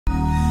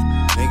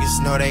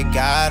know they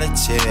gotta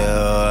chill.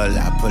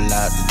 I pull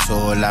out the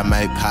tool, I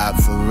might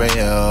pop for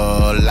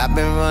real. I've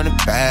been running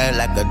bad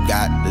like I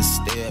got the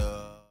steal.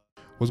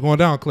 What's going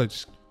down,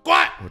 Clutch?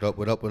 What up,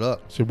 what up, what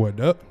up? It's your boy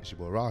Duck. It's your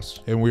boy Ross.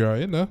 And we are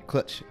in the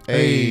Clutch.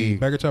 Hey,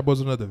 back at y'all boys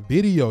with another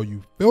video,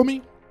 you feel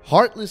me?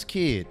 Heartless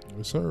kid.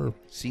 Yes, sir.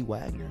 C.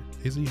 Wagner.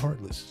 Is he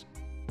heartless?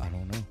 I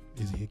don't know.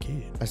 Is he a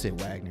kid? I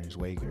said Wagner is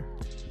Wager.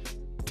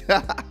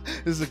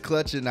 This is a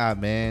Clutch and I,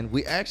 man.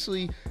 We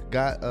actually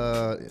got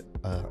a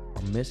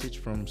message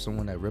from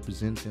someone that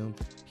represents him.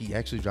 He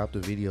actually dropped a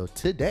video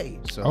today.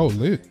 So, oh,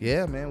 lit.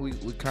 Yeah, man. We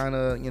kind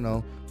of, you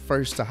know,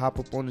 first to hop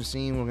up on the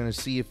scene. We're going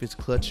to see if it's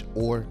clutch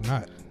or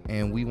not.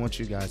 And we want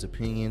you guys'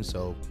 opinion.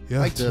 So, yeah,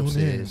 like Dub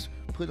says,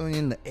 put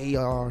on the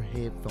AR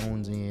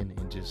headphones in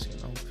and just, you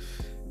know,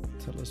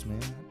 tell us, man,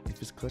 if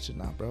it's clutch or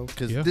not, bro.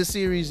 Because this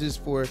series is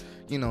for,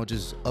 you know,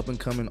 just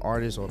up-and-coming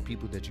artists or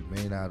people that you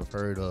may not have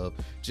heard of,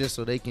 just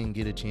so they can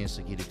get a chance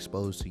to get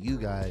exposed to you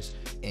guys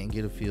and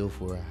get a feel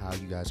for how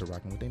you guys are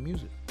rocking with their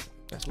music.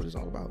 That's what it's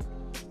all about.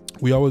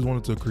 We always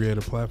wanted to create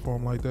a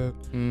platform like that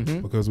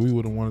because we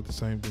would have wanted the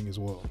same thing as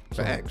well.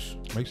 So facts.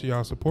 Make sure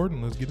y'all support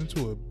and let's get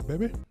into it,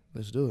 baby.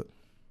 Let's do it.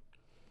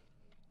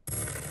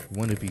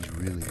 One of these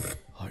really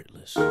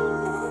heartless.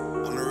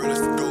 I'm the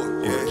realest to do it.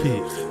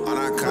 Yeah. I'm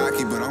not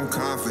cocky, but I'm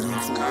confident.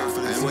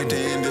 And with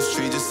the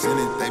industry, just in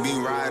it, they be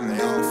riding.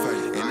 They all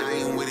fake. And I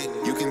ain't with it.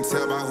 You can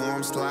tell by who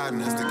I'm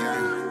sliding. It's the game.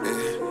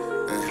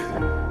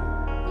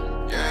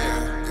 Yeah.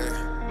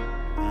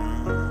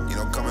 You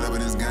know, coming up in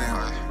this game. I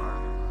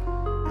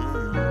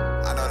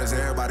know there's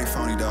everybody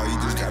phony, dog. You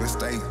just gotta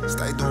stay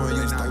doing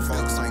you, stay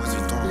focused on what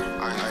you're doing.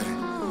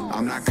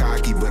 I'm not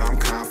cocky, but I'm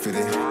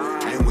confident.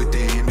 And with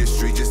the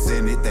industry, just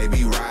in it, they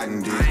be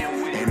riding it.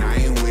 And I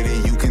ain't with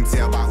it, you can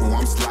tell by who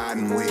I'm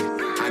sliding with.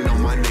 I know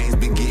my name's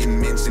been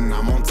getting mentioned,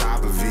 I'm on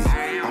top of it.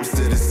 I'm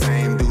still the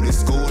same dude at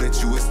school that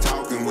you was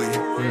talking with.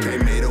 They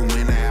made a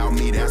winner out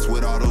me, that's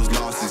what all those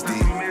losses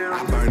did.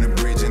 I burned a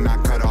bridge and I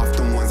cut off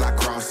the ones I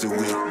crossed it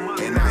with.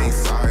 And I ain't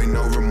sorry,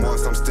 no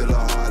remorse, I'm still a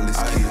heartless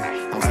kid.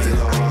 I'm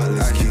still a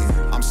heartless kid.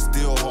 I'm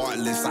still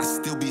heartless, I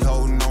still be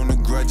holding on to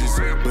grudges.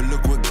 But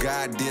look what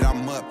God did,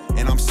 I'm up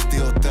and I'm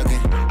still thugging.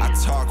 I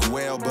talk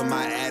well, but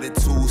my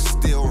attitude's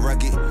still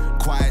rugged.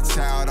 Quiet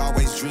child,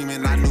 always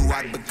dreaming, I knew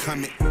I'd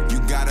become it.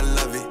 You gotta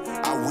love it.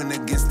 I went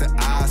against the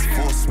odds,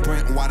 full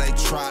sprint while they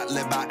tried,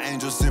 led by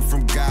angels sent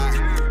from God.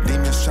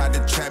 Demons tried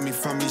to trap me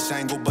from each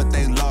angle, but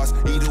they lost.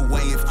 Either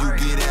way, if you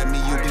get at me,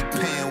 you'll be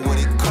paying what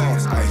it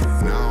costs.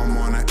 Now I'm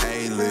on an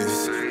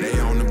A-list, they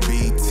on the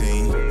B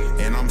team,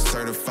 and I'm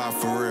certified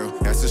for real,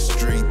 that's a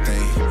street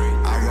thing.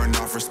 I run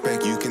off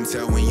respect, you can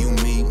tell when you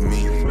meet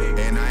me.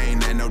 And I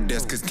ain't at no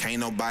desk, cause can't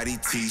nobody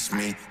teach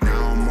me.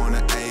 Now I'm on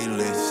an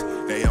A-list,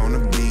 they on the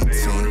B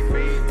team,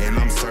 and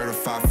I'm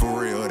certified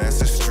for real,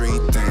 that's a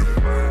street thing.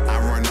 I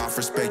run off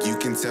respect, you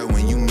can tell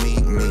when you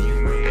meet me.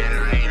 And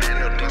I ain't at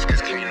no desk,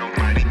 cause can't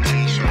nobody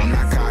teach me. I'm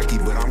not cocky,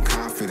 but I'm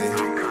confident.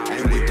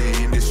 And with the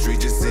industry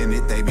just in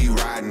it, they be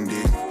riding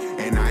it.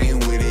 And I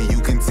ain't with it,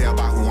 you can tell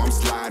by who I'm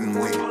sliding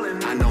with.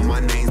 I know my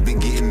name's been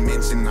getting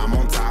mentioned, I'm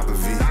on top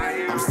of it.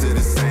 I'm still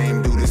the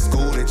same dude at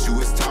school that you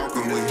was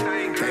talking with.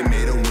 They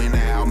made a winner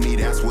out me,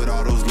 that's what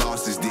all those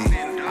losses did.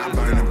 I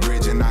burned a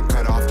bridge and I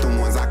cut off the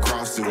ones I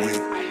crossed it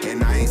with.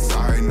 And I ain't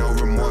sorry, no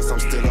remorse, I'm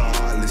still a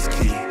heartless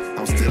kid.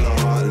 I'm still a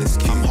heartless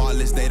kid. I'm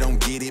heartless, they don't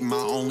get it, my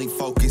only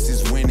focus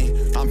is winning.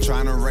 I'm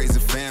trying to raise a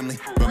family,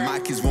 but my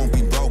kids won't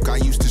be broke. I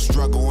used to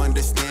struggle,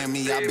 understand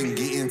me. I've been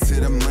getting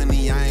to the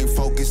money, I ain't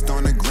focused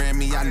on a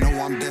Grammy. I know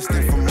I'm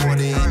destined for more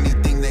than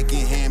anything they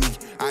can hand me.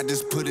 I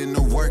just put in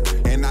the work,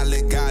 and I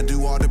let God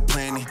do all the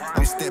planning.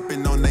 I'm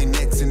stepping on their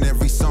necks in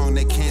every song,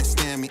 they can't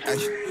stand me. I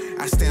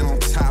stand on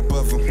top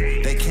of them,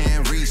 they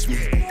can't reach me.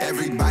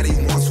 Everybody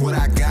wants what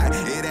I got,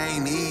 it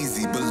ain't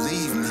easy,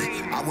 believe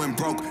me. I went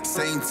broke,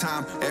 same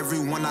time,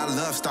 everyone I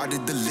love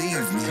started to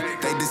leave me.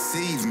 They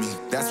deceived me,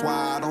 that's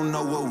why I don't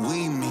know what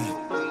we mean.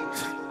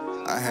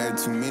 I had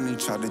too many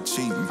try to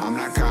cheat me. I'm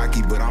not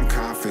cocky, but I'm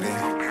confident.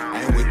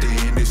 And with the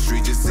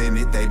industry just in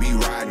it, they be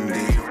riding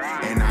it.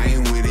 And I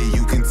ain't with it,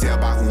 you can tell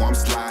by who I'm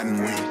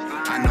sliding with.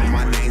 I know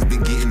my name's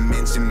been getting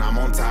mentioned, I'm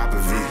on top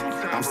of it.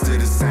 I'm still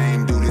the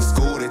same dude at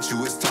school that you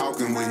was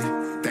talking with.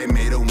 They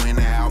made a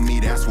winner out me,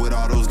 that's what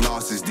all those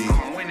losses did.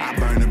 I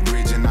burned a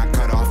bridge and I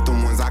cut off the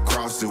ones I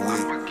crossed it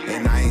with.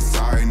 And I ain't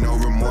sorry, no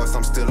remorse,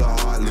 I'm still a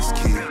heartless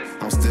kid.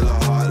 I'm still a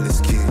heartless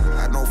kid.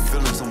 I don't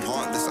feel like I'm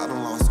heartless, I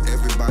done lost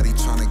everybody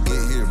trying to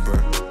get here, bro.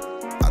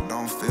 I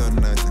don't feel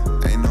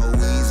nothing, ain't no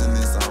weeds in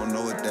this, I don't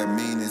know what that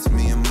mean. It's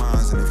me and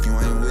mine, and if you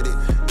ain't with it,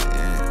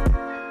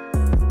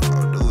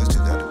 I'll do what you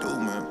gotta do,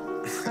 man.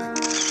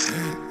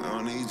 I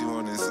don't need you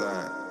on this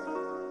side.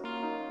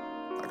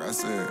 Like I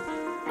said,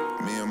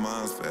 me and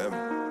mine's forever.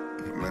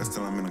 Last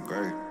till I'm in the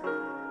grave,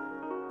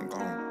 I'm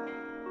gone.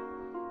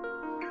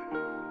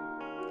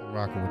 I'm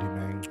rocking with it,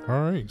 man.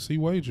 All right, C.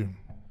 Wager.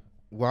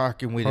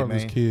 Rocking with it, man.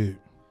 Heartless kid.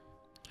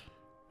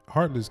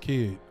 Heartless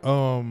kid.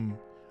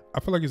 I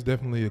feel like it's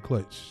definitely a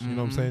clutch. You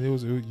know what I'm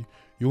saying?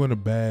 You in a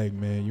bag,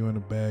 man. You in a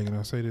bag, and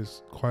I say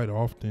this quite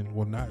often.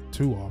 Well, not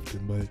too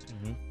often, but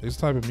this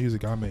type of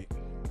music I make.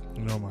 You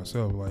you know,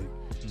 myself. Like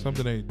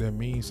something that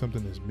means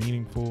something that's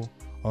meaningful.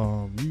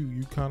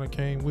 You kind of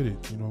came with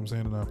it, you know what I'm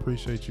saying, and I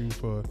appreciate you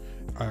for.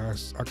 I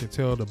could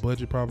tell the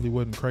budget probably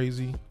wasn't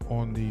crazy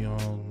on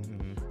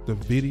the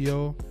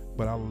video,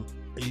 but I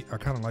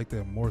kind of like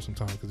that more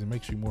sometimes because it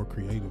makes you more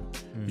creative.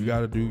 You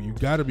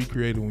gotta be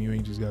creative when you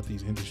ain't just got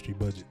these industry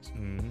budgets.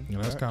 You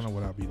know, that's kind of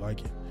what I be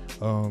liking.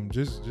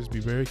 Just be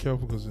very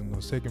careful because in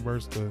the second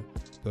verse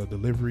the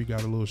delivery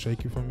got a little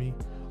shaky for me.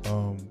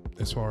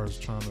 As far as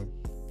trying to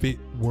fit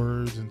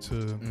words into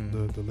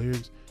the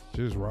lyrics.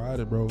 Just ride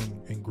it, bro,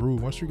 and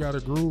groove. Once you got a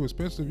groove,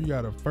 especially if you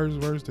got a first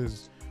verse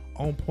that's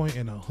on point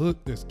and a hook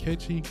that's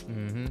catchy,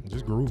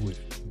 just groove with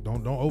it.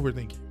 Don't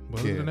overthink it.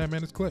 But other than that,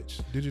 man, it's clutch.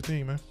 Did your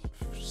thing, man.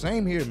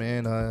 Same here,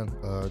 man.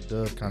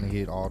 Dub kind of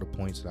hit all the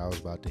points that I was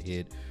about to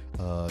hit.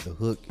 The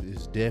hook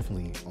is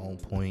definitely on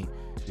point.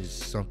 It's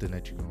something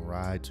that you can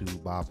ride to,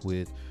 bop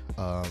with.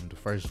 The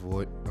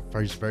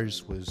first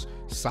verse was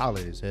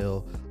solid as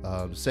hell.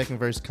 The second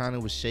verse kind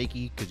of was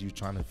shaky because you're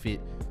trying to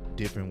fit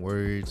different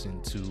words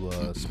into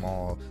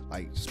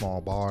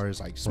small bars,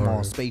 like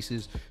small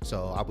spaces.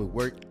 So I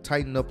would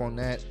tighten up on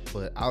that.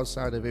 But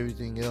outside of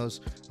everything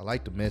else, I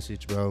like the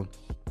message, bro.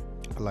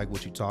 I like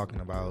what you're talking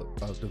about.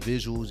 The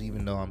visuals,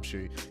 even though I'm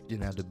sure you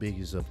didn't have the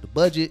biggest of the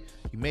budget,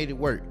 you made it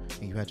work,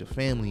 and you had your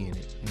family in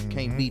it. You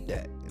can't beat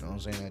that. You know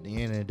what I'm saying? At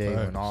the end of the day,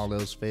 when all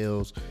else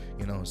fails,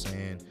 you know what I'm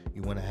saying,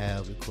 you want to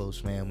have a close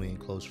family and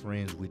close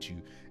friends with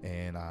you.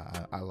 And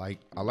I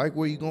like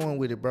where you're going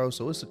with it, bro.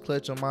 So it's a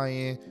clutch on my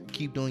end.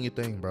 Keep doing your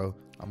thing, bro.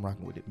 I'm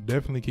rocking with it.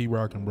 Definitely keep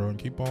rocking, bro, and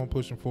keep on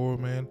pushing forward,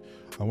 man.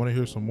 I want to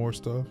hear some more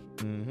stuff.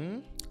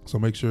 So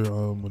make sure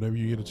whenever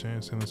you get a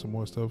chance, send us some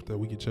more stuff that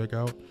we can check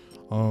out.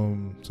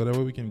 So that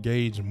way we can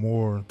gauge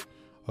more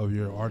of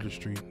your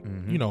artistry,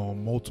 you know,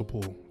 on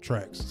multiple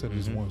tracks instead of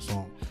just one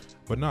song.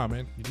 But nah,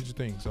 man, you did your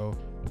thing. So,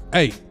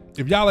 hey,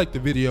 if y'all like the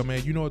video,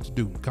 man, you know what to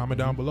do. Comment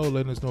down below,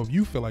 letting us know if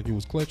you feel like it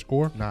was clutch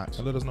or not,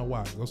 and let us know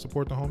why. Go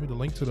support the homie. The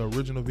link to the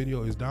original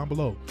video is down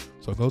below.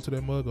 So go to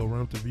that mug, go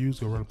run up the views,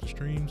 go run up the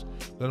streams.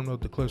 Let them know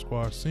the Clutch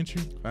Squad sent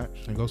you,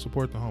 and go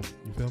support the homie.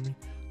 You feel me?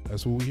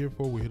 That's what we're here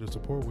for. We're here to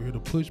support. We're here to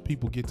push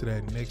people get to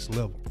that next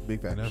level.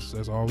 Big facts. And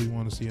that's all we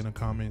want to see in the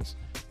comments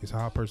is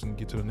how a person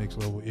get to the next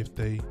level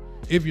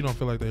if you don't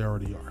feel like they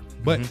already are.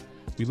 But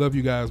we love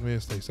you guys,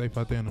 man. Stay safe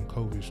out there in them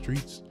COVID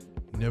streets.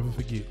 Never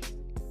forget,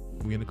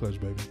 we in the clutch,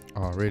 baby.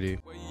 Already.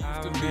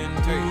 I've been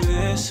through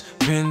this,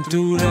 been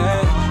through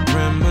that,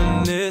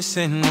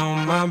 reminiscing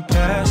on my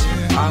past.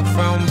 I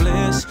found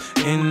bliss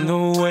in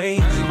the way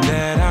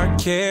that I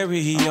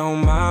carry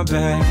on my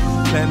back.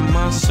 Let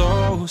my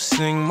soul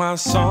sing my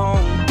song.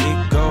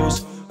 It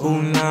goes,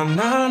 ooh, na,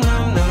 na,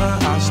 na, na.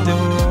 I still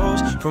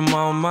rose from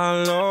all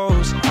my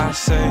lows. I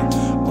say,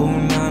 ooh,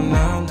 na,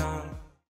 na, na.